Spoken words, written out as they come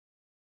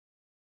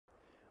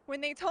When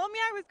they told me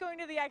I was going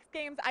to the X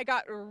Games, I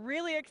got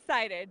really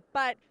excited,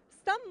 but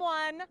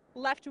someone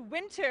left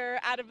winter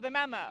out of the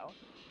memo.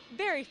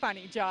 Very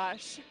funny,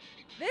 Josh.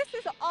 This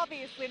is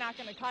obviously not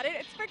going to cut it.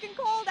 It's freaking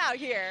cold out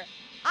here.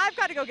 I've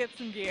got to go get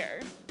some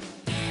gear.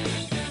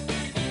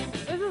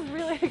 This is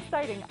really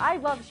exciting. I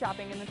love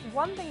shopping, and it's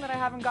one thing that I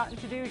haven't gotten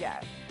to do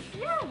yet.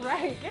 Yeah,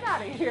 right. Get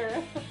out of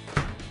here.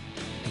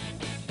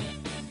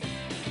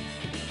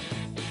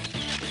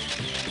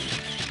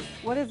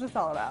 What is this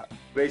all about?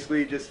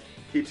 Basically, just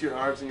keeps your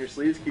arms in your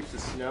sleeves, keeps the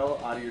snow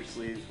out of your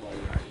sleeves while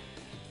you're riding.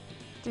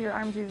 Do your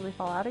arms usually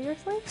fall out of your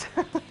sleeves?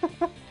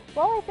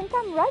 Well, I think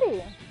I'm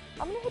ready.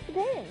 I'm gonna hit the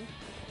games.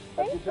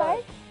 Thanks,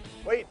 Mike.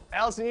 Wait,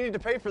 Allison, you need to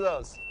pay for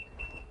those.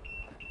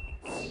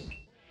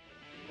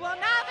 Well,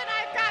 now that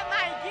I've got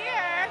my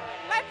gear,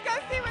 let's go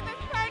see what this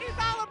party's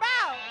all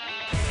about.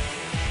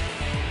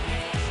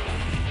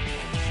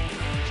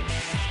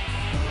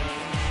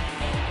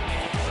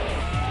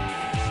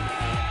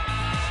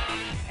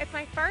 It's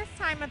my first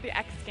time at the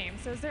X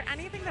Games, so is there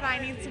anything that I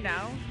need to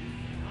know?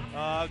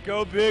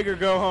 Go big or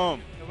go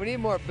home. We need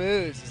more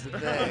booze is the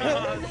thing.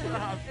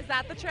 Is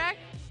that the trick?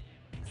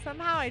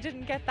 Somehow I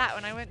didn't get that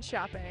when I went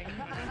shopping.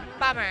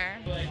 Bummer.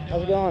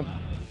 How's it going?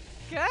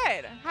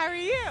 Good. How are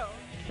you?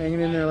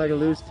 Hanging in there like a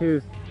loose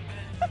tooth.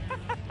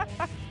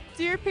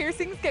 Do your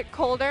piercings get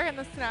colder in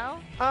the snow?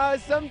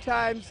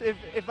 Sometimes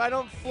if I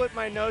don't flip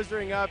my nose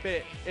ring up,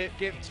 it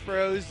gets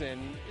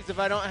frozen. If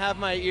I don't have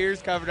my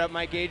ears covered up,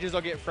 my gauges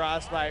will get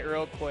frostbite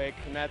real quick,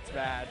 and that's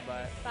bad.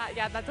 But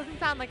Yeah, that doesn't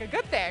sound like a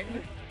good thing.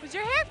 Was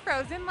your hair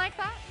frozen like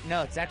that?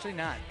 No, it's actually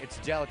not. It's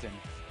gelatin.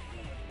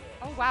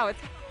 Oh wow,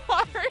 it's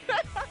hard.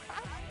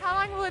 How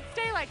long will it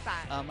stay like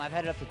that? I've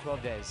had it up to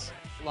 12 days.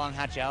 Long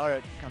hot shower,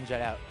 it comes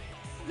right out.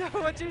 So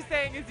what you're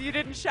saying is you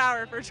didn't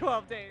shower for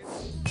 12 days.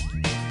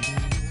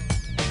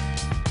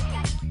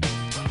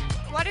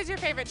 What is your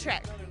favorite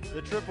trick?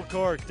 The triple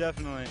cork,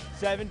 definitely.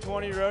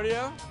 720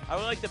 rodeo. I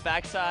would like the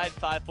backside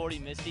 540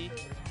 Misty.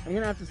 I'm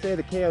gonna have to say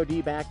the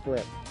KOD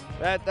backflip.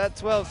 that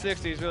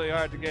 1260 is really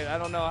hard to get. I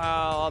don't know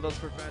how all those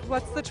professionals.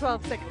 What's the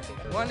 1260?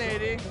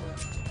 180.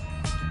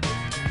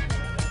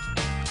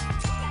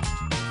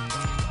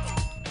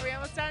 Are we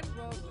almost done?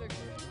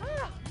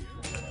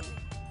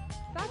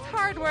 That's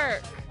hard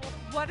work.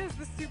 What is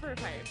the super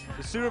pipe?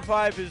 The super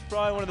pipe is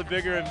probably one of the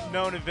bigger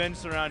known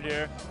events around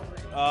here.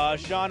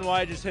 Shaun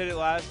White just hit it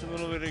a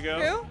little bit ago.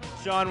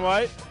 Who? Shaun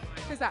White.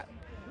 Who's that?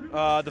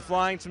 The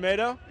Flying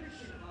Tomato.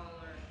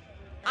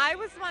 I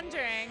was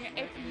wondering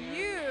if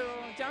you,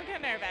 don't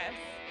get nervous,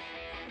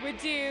 would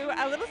do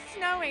a little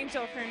snow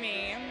angel for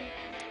me,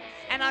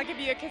 and I'll give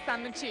you a kiss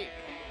on the cheek.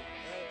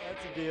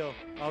 That's a deal.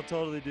 I'll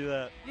totally do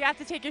that. You have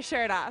to take your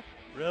shirt off.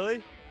 Really?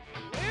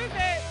 Lose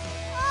it.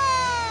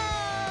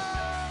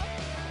 Oh!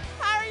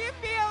 How are you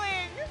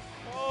feeling?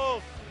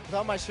 Oh,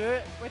 Without my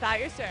shirt?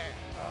 Without your shirt.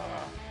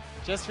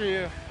 Just for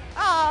you.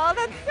 Oh,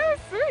 that's so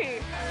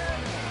sweet.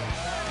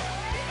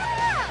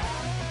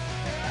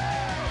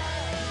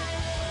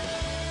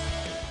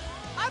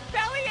 A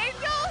belly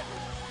angel?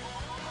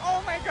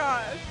 Oh my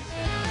gosh.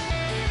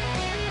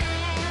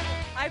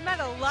 I've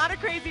met a lot of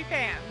crazy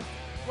fans.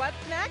 What's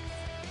next?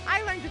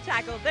 I learned to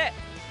tackle this.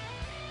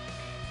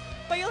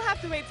 But you'll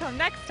have to wait till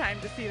next time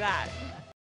to see that.